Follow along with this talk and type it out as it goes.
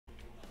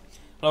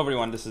Hello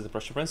everyone, this is the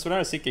Prussian Prince. So now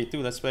CK2,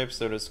 let's play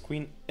episode of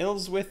Queen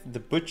Elswith the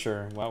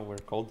Butcher. Wow, we're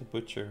called the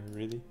Butcher,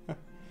 really?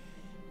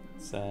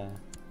 It's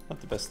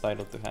not the best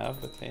title to have,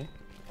 but hey.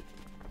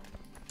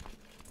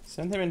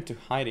 Send him into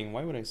hiding.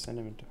 Why would I send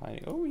him into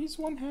hiding? Oh, he's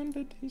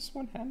one-handed. He's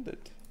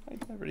one-handed. I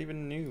never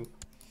even knew.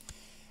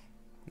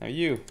 Now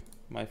you,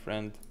 my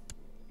friend.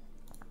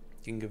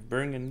 King of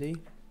Burgundy.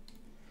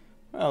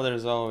 Well,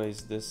 there's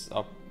always this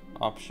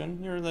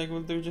option. Your leg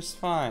will do just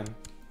fine.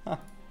 Huh.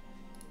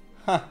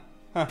 Huh.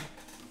 Huh.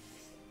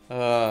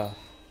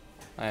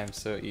 I am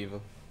so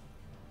evil.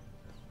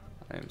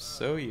 I am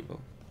so evil.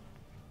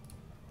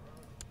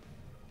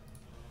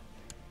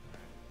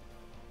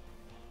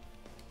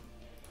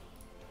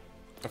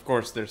 Of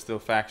course, there's still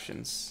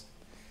factions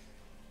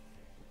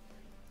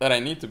that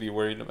I need to be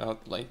worried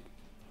about, like,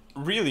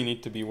 really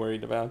need to be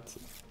worried about.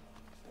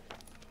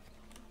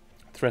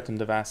 Threaten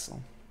the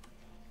vassal.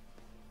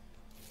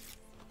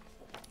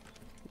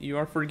 You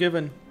are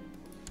forgiven.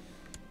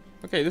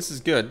 Okay, this is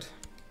good.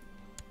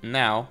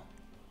 Now,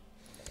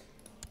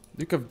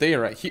 Duke of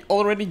Deira. He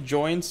already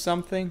joined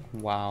something?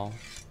 Wow.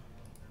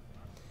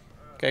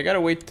 Okay, I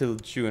gotta wait till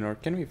June, or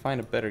can we find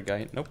a better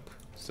guy? Nope.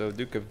 So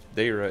Duke of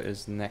Deira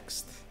is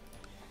next.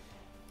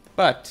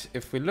 But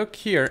if we look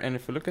here, and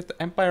if we look at the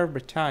Empire of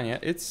Britannia,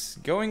 it's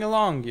going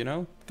along, you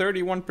know?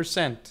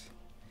 31%.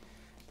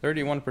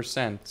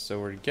 31%. So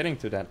we're getting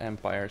to that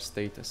empire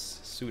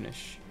status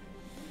soonish.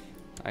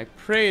 I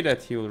pray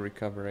that he will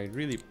recover. I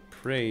really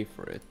pray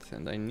for it.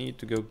 And I need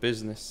to go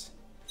business.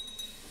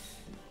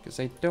 Because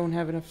I don't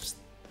have enough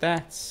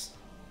stats.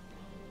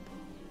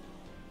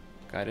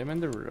 Got him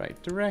in the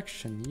right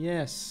direction,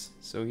 yes.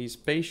 So he's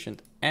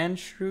patient and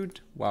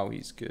shrewd. Wow,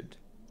 he's good.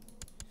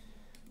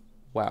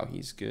 Wow,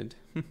 he's good.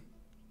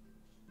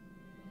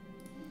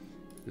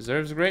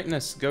 Deserves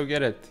greatness, go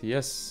get it.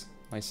 Yes,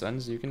 my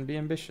sons, you can be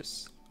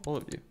ambitious. All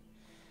of you.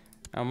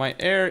 Now my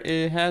heir,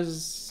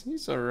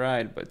 he's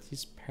alright, but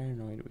he's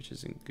paranoid, which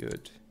isn't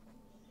good.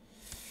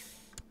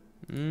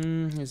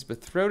 He's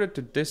betrothed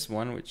to this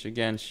one, which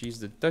again, she's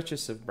the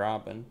Duchess of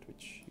Brabant,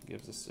 which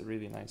gives us a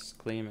really nice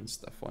claim and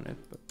stuff on it.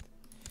 But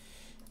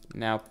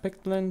now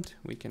Pictland,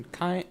 we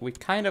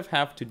kind of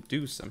have to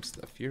do some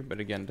stuff here, but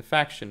again, the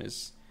faction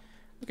is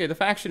the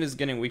faction is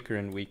getting weaker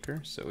and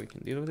weaker, so we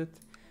can deal with it.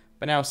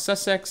 But now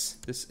Sussex,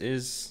 this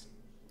is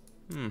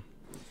we're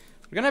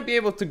gonna be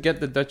able to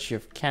get the Duchy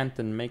of Kent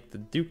and make the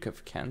Duke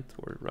of Kent,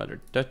 or rather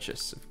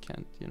Duchess of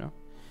Kent, you know.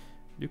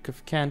 Duke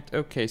of Kent.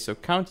 Okay, so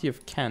County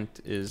of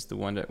Kent is the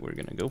one that we're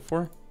gonna go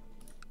for.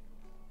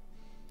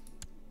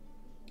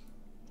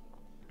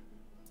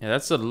 Yeah,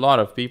 that's a lot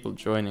of people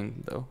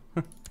joining, though.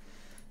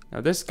 Now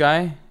this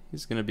guy,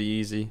 he's gonna be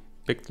easy.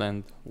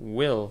 Pictland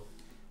will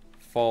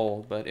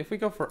fall, but if we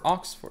go for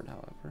Oxford,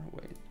 however,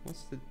 wait,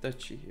 what's the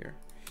duchy here?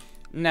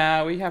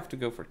 Nah, we have to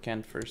go for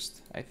Kent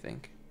first, I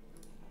think.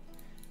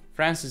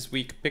 France is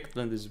weak.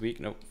 Pictland is weak.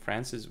 No,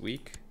 France is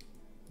weak.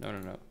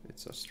 No,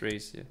 it's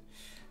Austrasia.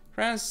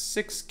 France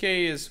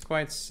 6k is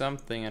quite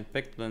something, and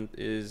Pictland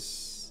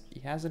is... he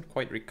hasn't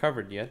quite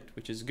recovered yet,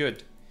 which is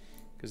good.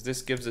 Because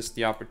this gives us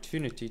the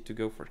opportunity to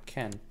go for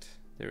Kent.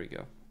 There we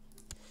go.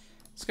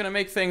 It's gonna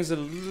make things a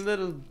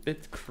little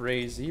bit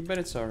crazy, but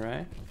it's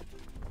alright.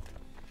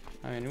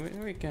 I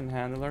mean, we can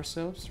handle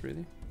ourselves,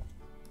 really.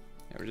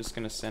 Yeah, we're just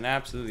gonna send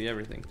absolutely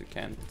everything to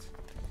Kent.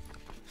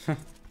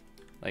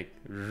 Like,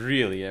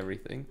 really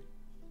everything.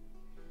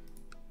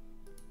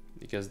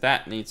 Because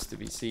that needs to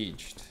be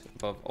sieged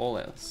above all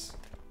else.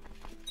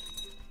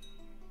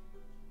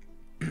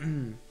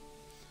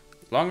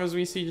 As long as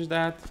we siege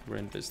that, we're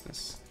in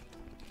business.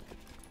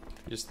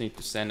 We just need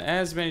to send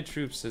as many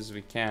troops as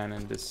we can,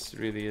 and this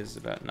really is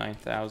about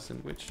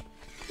 9,000, which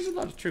is a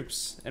lot of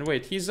troops. And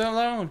wait, he's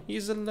alone!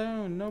 He's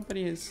alone!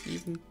 Nobody has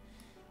even...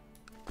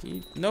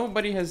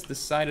 nobody has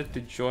decided to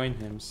join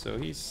him, so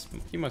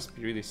he must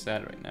be really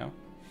sad right now.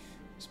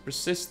 Just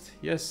persist.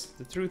 Yes,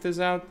 the truth is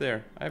out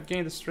there. I've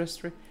gained a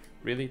stress rate.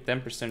 Really?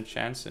 10%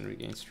 chance and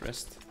regain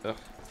stress. Ugh.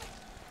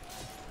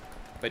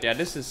 But yeah,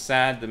 this is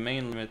sad. The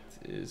main limit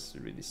is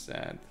really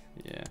sad.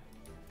 Yeah.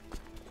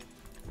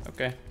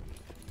 Okay.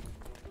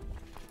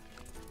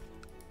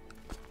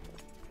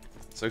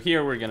 So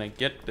here we're gonna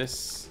get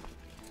this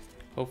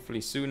hopefully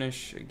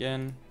soonish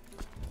again.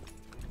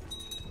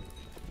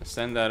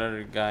 Send that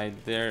other guy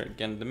there.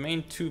 Again, the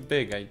main too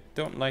big. I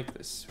don't like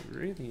this.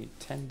 Really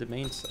 10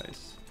 domain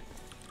size.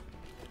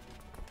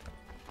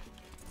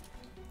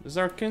 Does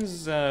our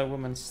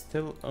kinswoman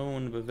still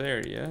own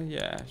Bavaria?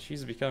 Yeah,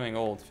 she's becoming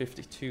old,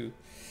 52.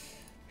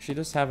 She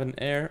does have an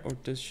heir, or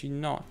does she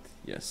not?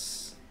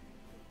 Yes.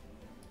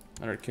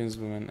 Our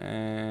kinswoman,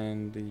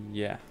 and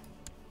yeah,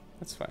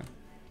 that's fine.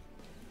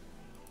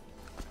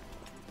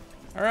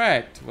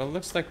 Alright, well,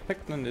 looks like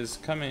Pictland is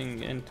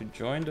coming in to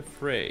join the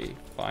fray,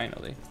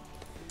 finally.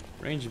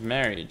 Arranged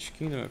marriage,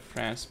 Kingdom of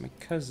France, my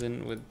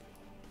cousin with...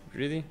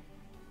 really?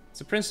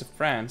 It's a Prince of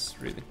France,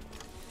 really.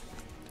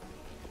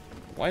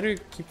 Why do you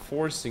keep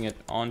forcing it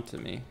onto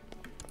me?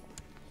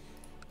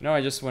 No,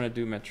 I just want to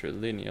do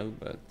matrilineal,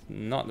 but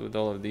not with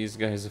all of these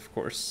guys, of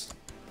course.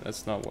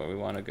 That's not what we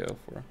want to go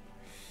for.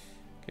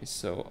 Okay,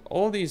 so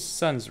all these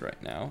sons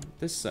right now.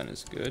 This son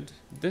is good.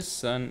 This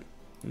son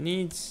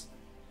needs...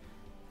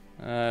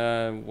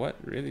 what?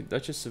 Really?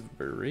 Duchess of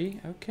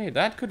Berry? Okay,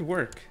 that could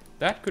work.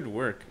 That could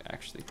work,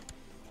 actually.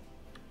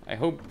 I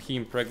hope he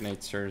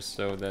impregnates her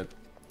so that...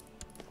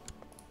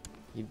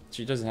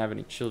 she doesn't have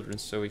any children,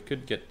 so we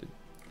could get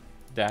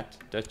that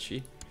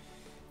duchy.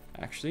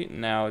 Actually,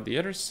 now the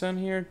other son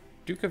here,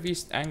 Duke of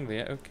East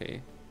Anglia,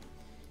 okay.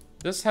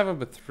 Does have a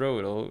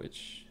betrothal,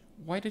 which...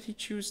 why did he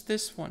choose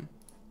this one?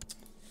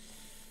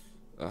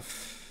 Ugh.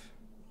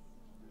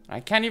 I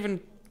can't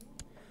even...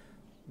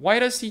 why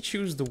does he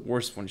choose the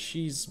worst one?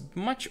 She's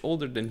much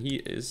older than he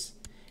is.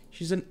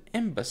 She's an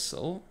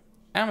imbecile,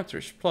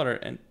 amateurish plotter,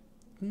 and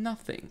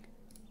nothing.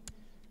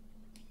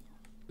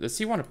 Does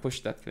he want to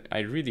push that? I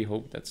really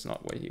hope that's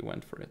not why he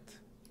went for it.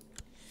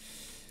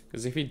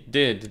 Because if he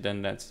did,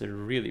 then that's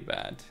really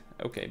bad.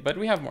 Okay, but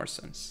we have more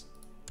sons.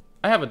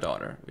 I have a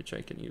daughter, which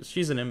I can use.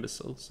 She's an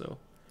imbecile, so...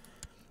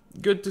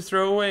 good to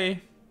throw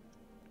away.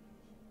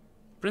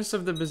 Prince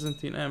of the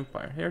Byzantine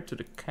Empire, heir to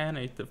the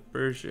Khanate of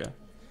Persia.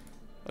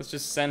 Let's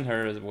just send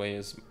her away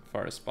as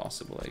far as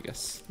possible, I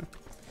guess.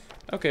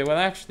 Okay, well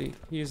actually,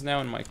 he is now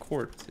in my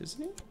court,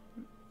 isn't he?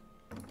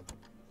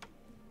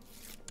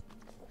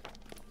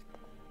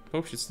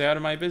 Pope should stay out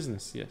of my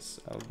business.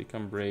 Yes, I'll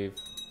become brave.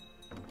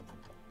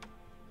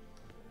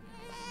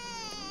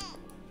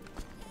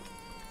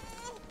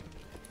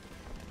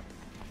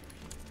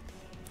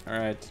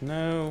 Alright,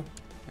 no,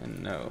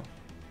 and no.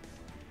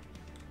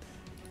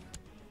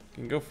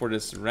 Can go for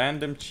this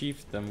random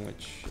chiefdom,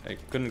 which I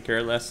couldn't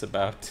care less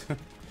about.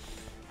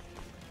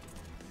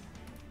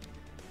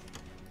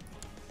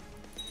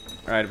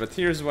 Alright, but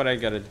here's what I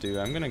gotta do.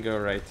 I'm gonna go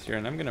right here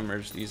and I'm gonna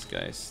merge these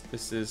guys.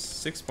 This is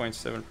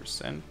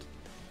 6.7%.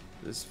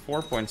 This is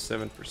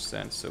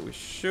 4.7%. So we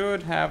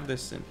should have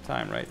this in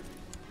time, right?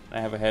 I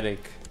have a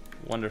headache.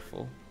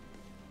 Wonderful.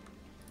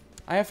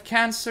 I have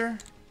cancer.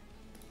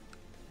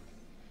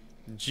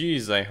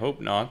 Jeez, I hope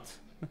not.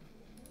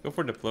 Go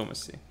for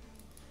diplomacy.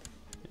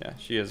 Yeah,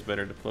 she has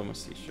better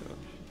diplomacy, sure.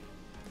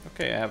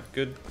 Okay, I have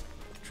good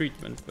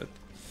treatment, but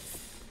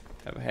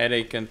I have a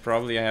headache and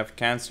probably I have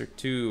cancer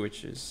too,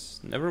 which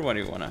is never what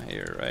you want to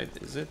hear, right?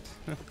 Is it?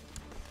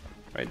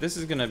 Right, this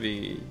is gonna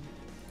be...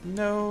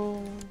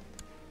 no.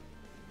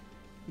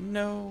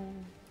 No.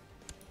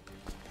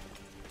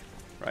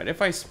 Right,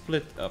 if I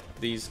split up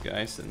these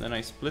guys and then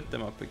I split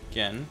them up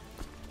again.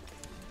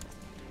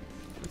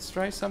 Let's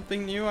try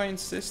something new, I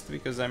insist,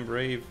 because I'm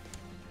brave.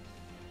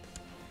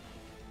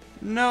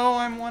 No,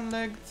 I'm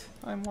one-legged.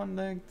 I'm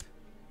one-legged.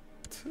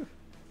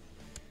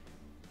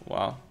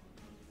 Wow.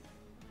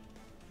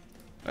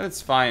 But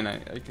it's fine, I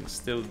can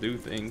still do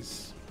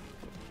things.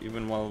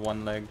 Even while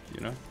one-legged,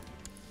 you know?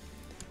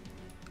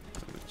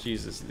 But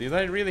Jesus, did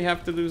I really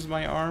have to lose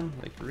my arm?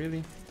 Like,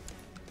 really?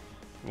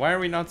 Why are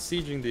we not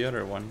sieging the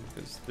other one?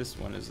 Because this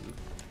one is a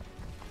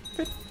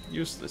bit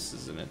useless,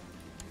 isn't it?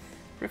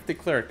 Thrifty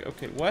cleric.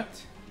 Okay,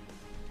 what?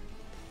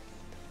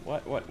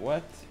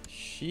 What?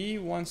 She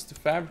wants to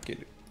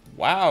fabricate it.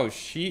 Wow,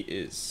 she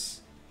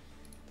is.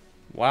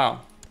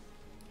 Wow.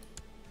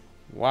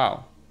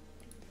 Wow.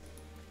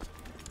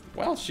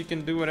 Well, she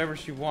can do whatever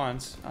she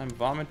wants. I'm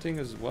vomiting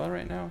as well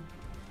right now.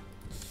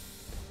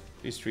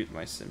 Please treat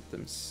my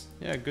symptoms.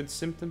 Yeah, good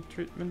symptom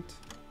treatment.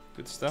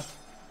 Good stuff.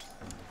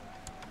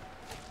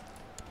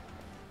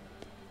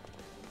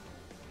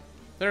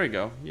 There we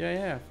go.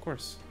 Yeah, of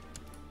course.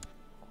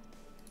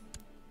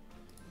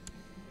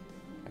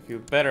 I feel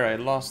better. I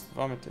lost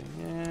vomiting.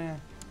 Yeah.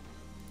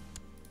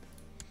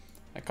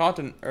 I caught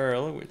an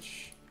earl,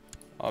 which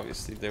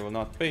obviously they will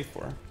not pay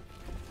for.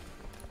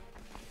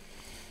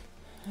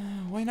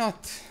 Why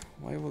not?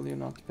 Why will you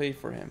not pay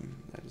for him?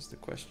 That is the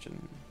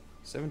question.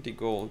 70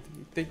 gold.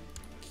 He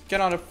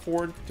cannot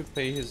afford to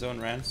pay his own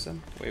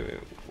ransom. Wait.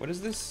 What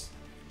is this?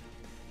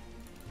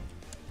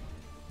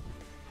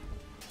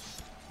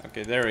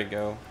 Okay, there we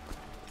go.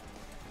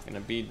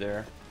 Gonna be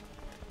there.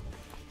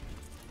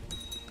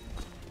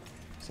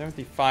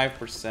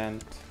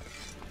 75%.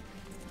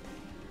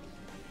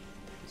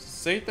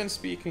 Satan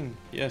speaking.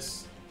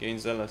 Yes, gain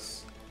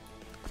zealous.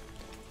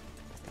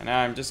 And now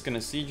I'm just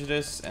gonna siege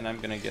this, and I'm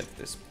gonna get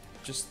this.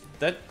 Just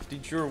that de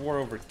jure war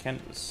over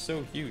Kent was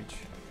so huge.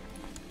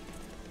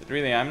 But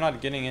really, I'm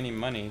not getting any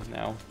money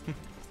now.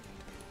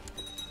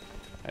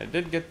 I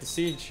did get the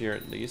siege here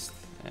at least,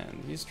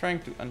 and he's trying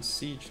to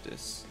unsiege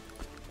this.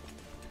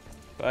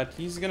 But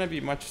he's gonna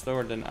be much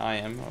slower than I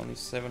am. Only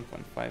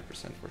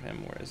 7.5% for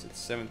him, whereas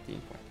it's 17.3%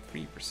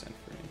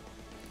 for me.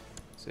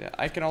 So yeah,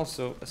 I can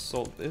also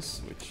assault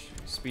this, which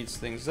speeds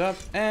things up,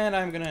 and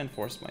I'm gonna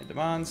enforce my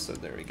demands. So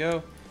there we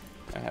go.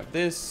 I have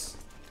this.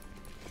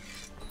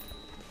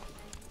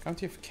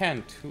 County of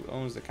Kent. Who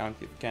owns the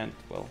County of Kent?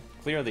 Well,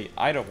 clearly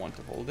I don't want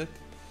to hold it.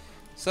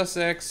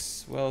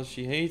 Sussex. Well,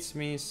 she hates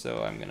me,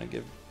 so I'm gonna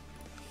give...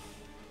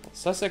 Well,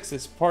 Sussex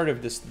is part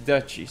of this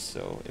duchy,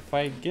 so if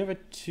I give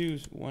it to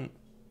one...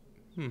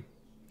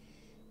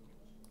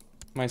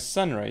 My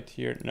son right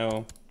here.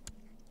 No.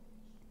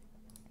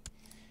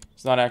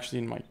 It's not actually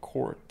in my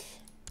court.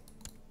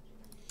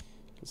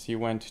 Because he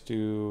went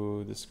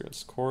to this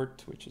girl's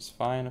court, which is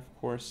fine, of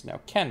course.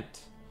 Now,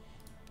 Kent.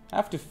 I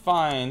have to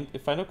find,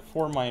 if I look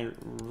for my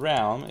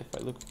realm, if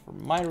I look for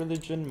my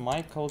religion,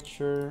 my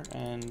culture,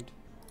 and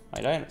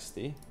my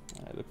dynasty,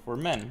 and I look for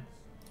men,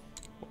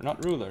 or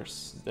not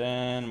rulers,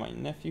 then my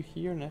nephew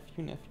here,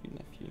 nephew,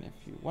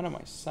 one of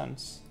my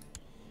sons.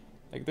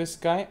 Like this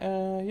guy,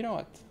 you know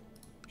what?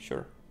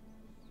 Sure.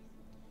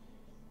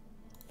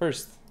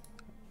 First,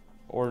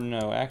 or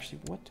no, actually,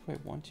 what do I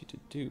want you to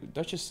do?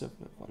 Duchess of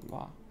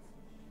Valois.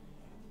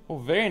 Oh,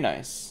 very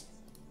nice.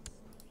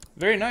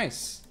 Very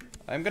nice.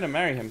 I'm gonna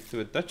marry him to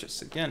a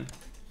duchess again.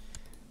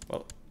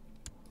 Well,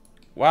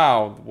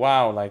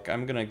 wow, like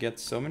I'm gonna get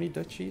so many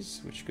duchies,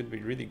 which could be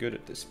really good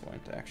at this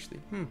point, actually.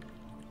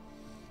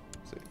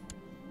 So,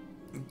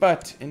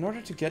 but in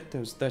order to get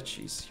those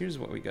duchies, here's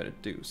what we gotta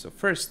do. So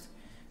first,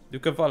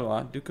 Duke of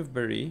Valois, Duke of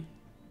Berry.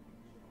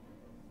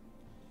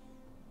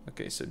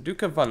 Okay, so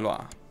Duke of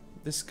Valois,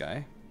 this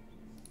guy.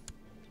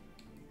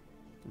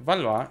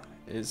 Valois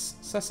is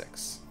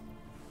Sussex.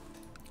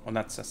 Well,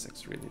 not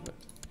Sussex really, but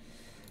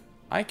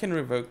I can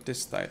revoke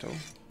this title.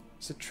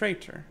 It's a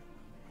traitor.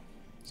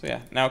 So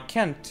yeah, now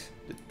Kent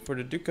for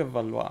the Duke of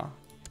Valois.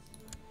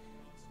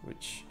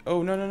 Which,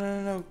 oh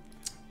no.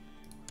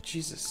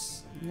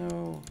 Jesus,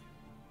 no.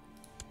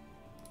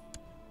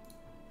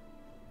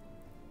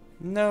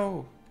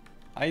 No.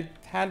 I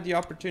had the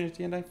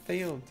opportunity and I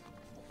failed.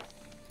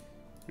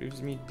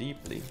 Grieves me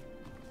deeply.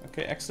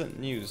 Okay, excellent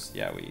news.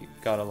 Yeah, we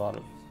got a lot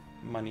of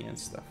money and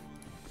stuff.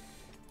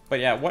 But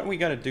yeah, what we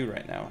gotta do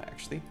right now,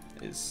 actually,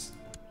 is...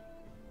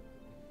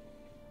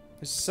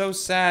 It's so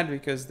sad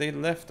because they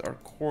left our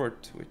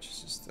court, which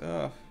is just...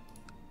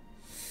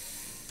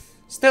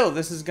 Still,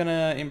 this is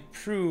gonna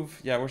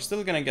improve. Yeah, we're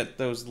still gonna get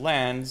those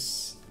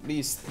lands. At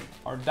least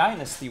our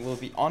dynasty will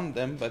be on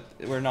them, but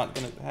we're not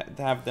gonna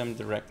have them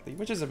directly,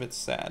 which is a bit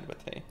sad, but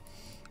hey.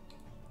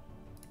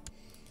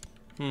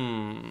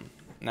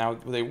 Now,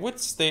 they would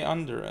stay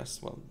under us.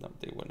 Well, no,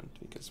 they wouldn't,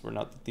 because we're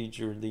not the de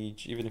jure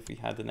liege, even if we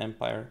had an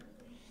empire.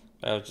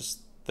 I was just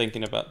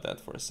thinking about that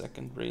for a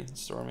second,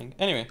 brainstorming.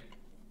 Anyway.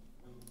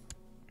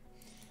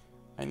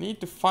 I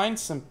need to find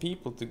some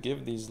people to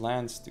give these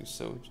lands to,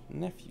 so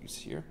nephews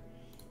here.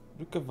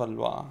 Duke of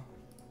Valois.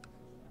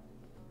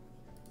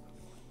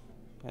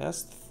 Yeah,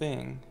 that's the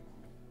thing.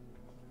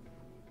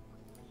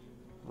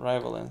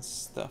 Rival and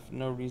stuff.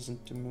 No reason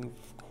to move,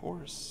 of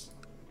course.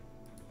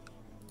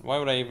 Why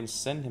would I even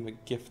send him a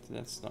gift?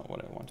 That's not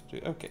what I want to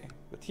do. Okay,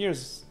 but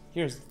here's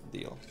the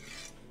deal.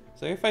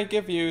 So if I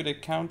give you the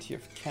County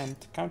of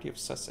Kent, County of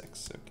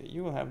Sussex, okay,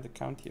 you will have the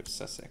County of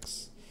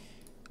Sussex.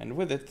 And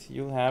with it,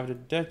 you'll have the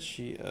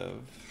Duchy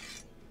of...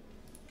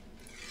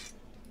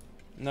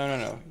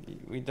 No.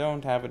 We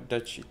don't have a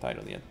duchy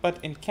title yet. But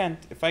in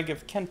Kent, if I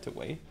give Kent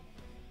away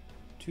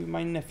to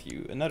my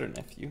nephew, another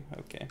nephew,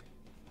 okay.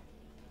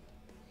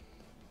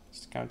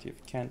 It's the County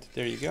of Kent,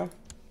 there you go.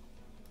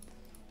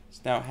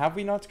 So now, have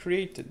we not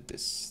created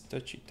this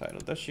duchy title?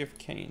 Duchy of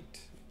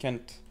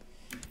Kent.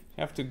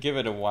 We have to give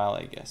it a while,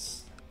 I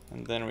guess.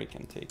 And then we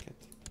can take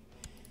it.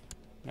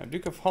 Now,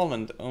 Duke of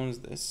Holland owns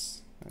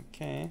this.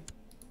 Okay.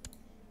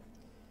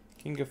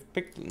 King of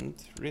Pictland,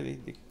 really?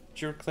 The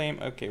jure claim?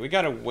 Okay, we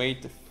gotta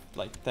wait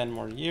like 10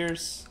 more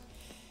years.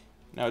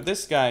 Now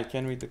this guy,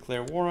 can we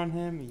declare war on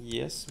him?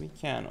 Yes, we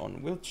can.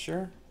 On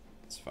Wiltshire,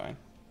 it's fine.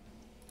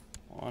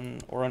 On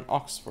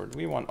Oxford.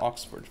 We want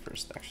Oxford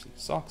first, actually.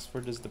 So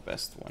Oxford is the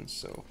best one,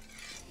 so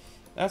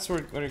that's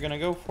what we're gonna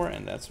go for,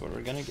 and that's what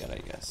we're gonna get, I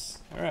guess.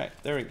 Alright,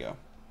 there we go.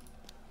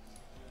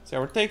 So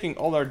we're taking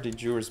all our de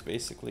jures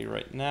basically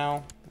right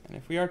now. And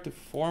if we are to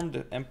form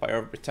the Empire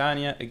of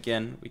Britannia,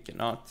 again, we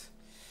cannot.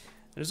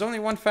 There's only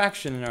one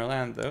faction in our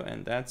land, though,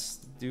 and that's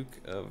the Duke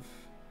of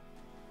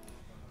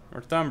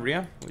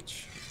Northumbria,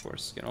 which, of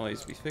course, can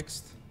always be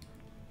fixed.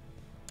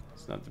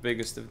 It's not the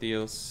biggest of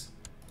deals.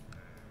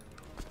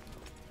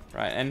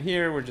 Right, and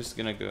here we're just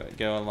gonna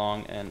go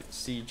along and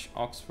siege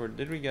Oxford.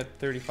 Did we get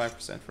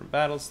 35% from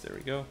battles? There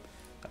we go.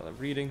 I love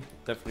reading.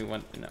 Definitely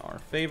went in our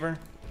favor.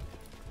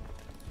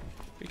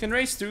 We can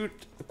raise through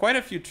quite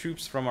a few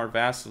troops from our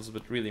vassals,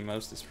 but really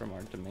most is from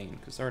our domain,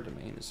 because our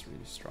domain is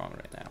really strong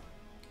right now.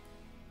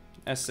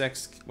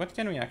 Essex, what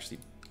can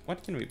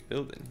we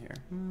build in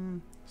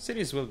here?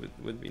 Cities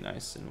would be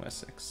nice in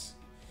Wessex.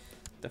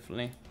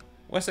 Definitely.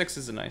 Wessex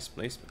is a nice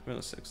place, but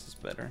Middlesex is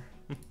better.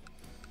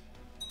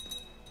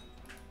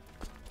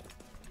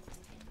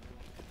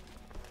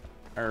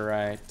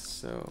 Alright,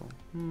 so...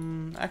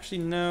 actually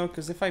no,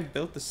 because if I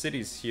built the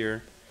cities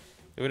here,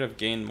 it would have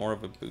gained more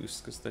of a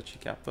boost, because Duchy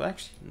Capital...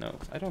 Actually, no,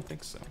 I don't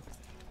think so.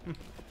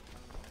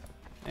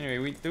 Anyway,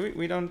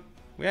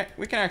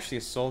 we can actually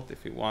assault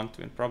if we want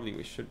to, and probably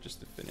we should just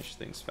to finish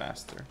things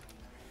faster.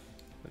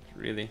 But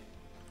really,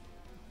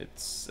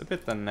 it's a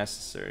bit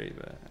unnecessary,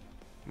 but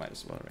might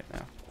as well right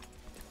now.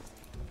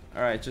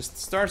 Alright, just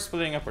start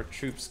splitting up our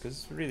troops,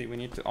 because really we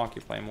need to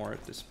occupy more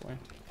at this point.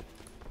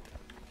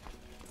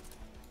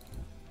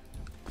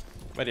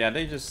 But yeah,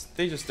 they just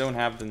don't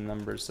have the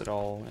numbers at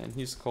all, and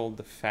he's called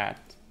the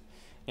Fat.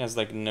 He has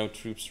like no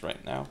troops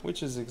right now,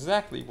 which is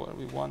exactly what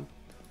we want.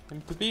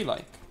 him to be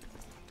like.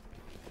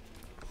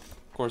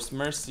 Of course,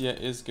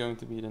 Mercia is going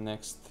to be the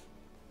next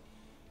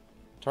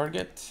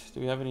target.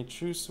 Do we have any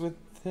truce with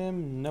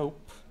him?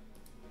 Nope.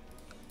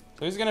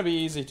 So he's gonna be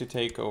easy to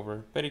take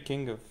over. Petty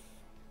king of...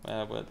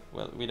 well,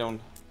 we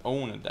don't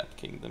own that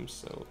kingdom,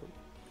 so...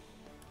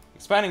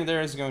 expanding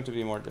there is going to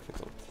be more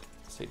difficult,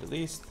 to say the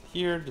least.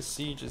 Here, the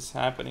siege is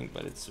happening,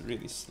 but it's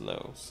really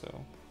slow,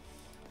 so...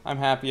 I'm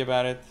happy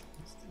about it.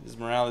 His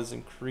morale is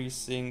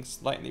increasing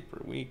slightly per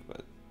week,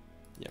 but...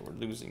 yeah, we're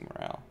losing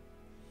morale.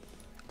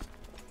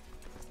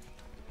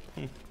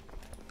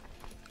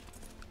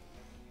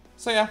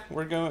 So yeah,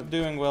 we're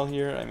doing well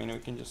here. I mean, we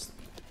can just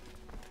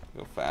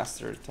go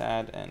faster a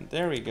tad, and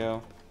there we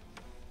go.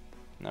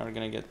 Now we're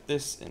gonna get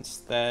this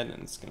instead,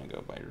 and it's gonna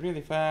go by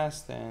really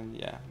fast, and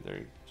yeah,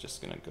 they're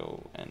just gonna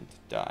go and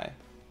die.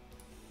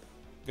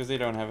 Because they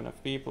don't have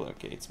enough people.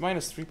 Okay, it's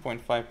minus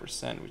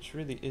 3.5%, which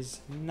really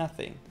is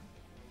nothing.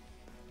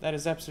 That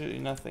is absolutely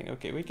nothing.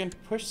 Okay, we can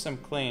push some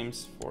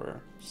claims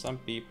for some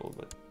people,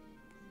 but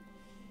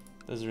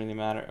doesn't really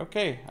matter.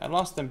 Okay, I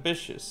lost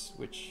ambitious,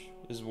 which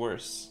is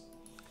worse.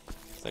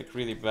 It's like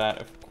really bad,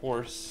 of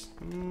course.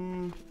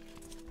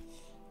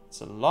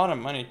 It's a lot of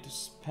money to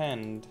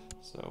spend,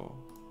 so...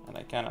 and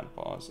I cannot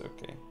pause,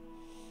 okay.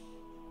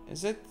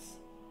 Is it?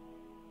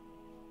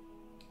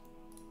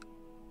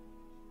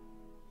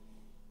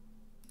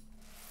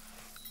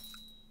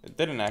 It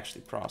didn't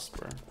actually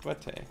prosper,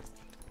 but hey.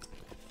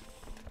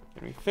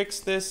 Can we fix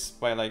this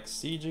by like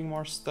sieging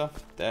more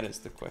stuff? That is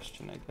the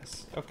question, I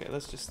guess. Okay,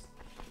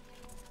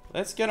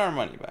 let's get our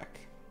money back.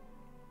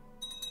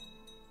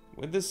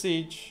 With the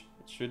siege,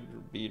 it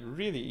should be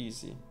really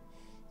easy.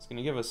 It's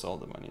gonna give us all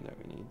the money that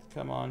we need.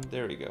 Come on,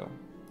 there we go.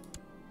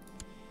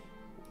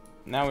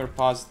 Now we're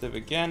positive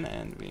again,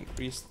 and we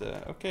increased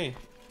the... okay.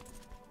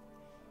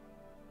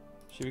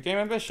 She became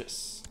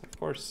ambitious, of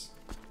course.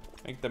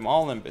 Make them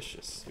all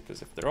ambitious,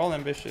 because if they're all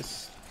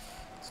ambitious,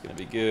 it's gonna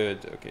be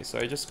good. Okay, so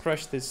I just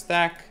crushed this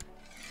stack.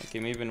 Make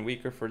him even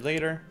weaker for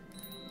later.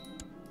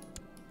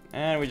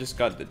 And we just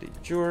got the de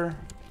jure.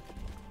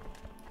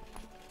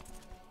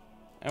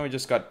 And we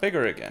just got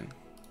bigger again.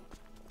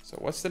 So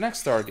what's the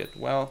next target?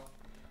 Well,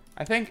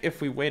 I think if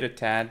we wait a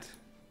tad,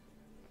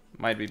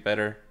 might be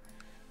better.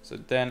 So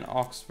then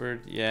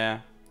Oxford,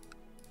 yeah.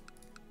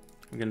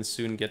 We're gonna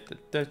soon get the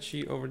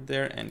duchy over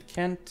there, and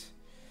Kent.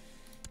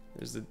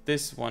 There's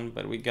this one,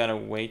 but we gotta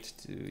wait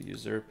to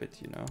usurp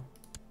it, you know.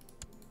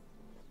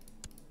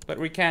 But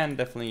we can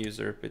definitely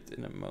usurp it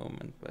in a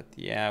moment. But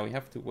yeah, we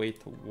have to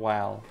wait a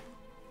while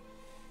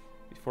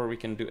before we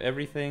can do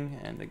everything.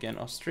 And again,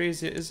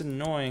 Austrasia is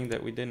annoying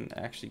that we didn't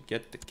actually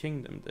get the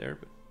kingdom there.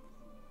 But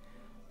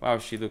wow,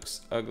 she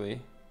looks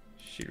ugly.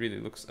 She really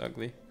looks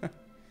ugly.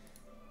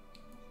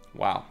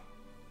 Wow,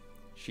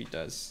 she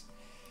does.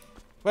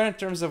 But in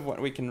terms of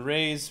what we can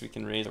raise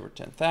over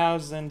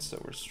 10,000,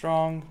 so we're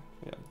strong.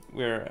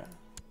 We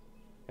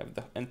have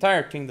the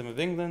entire Kingdom of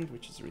England,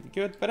 which is really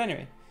good. But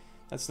anyway,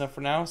 that's enough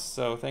for now.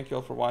 So thank you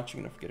all for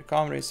watching. Don't forget to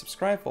comment, rate,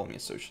 subscribe, follow me on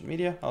social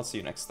media. I'll see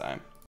you next time.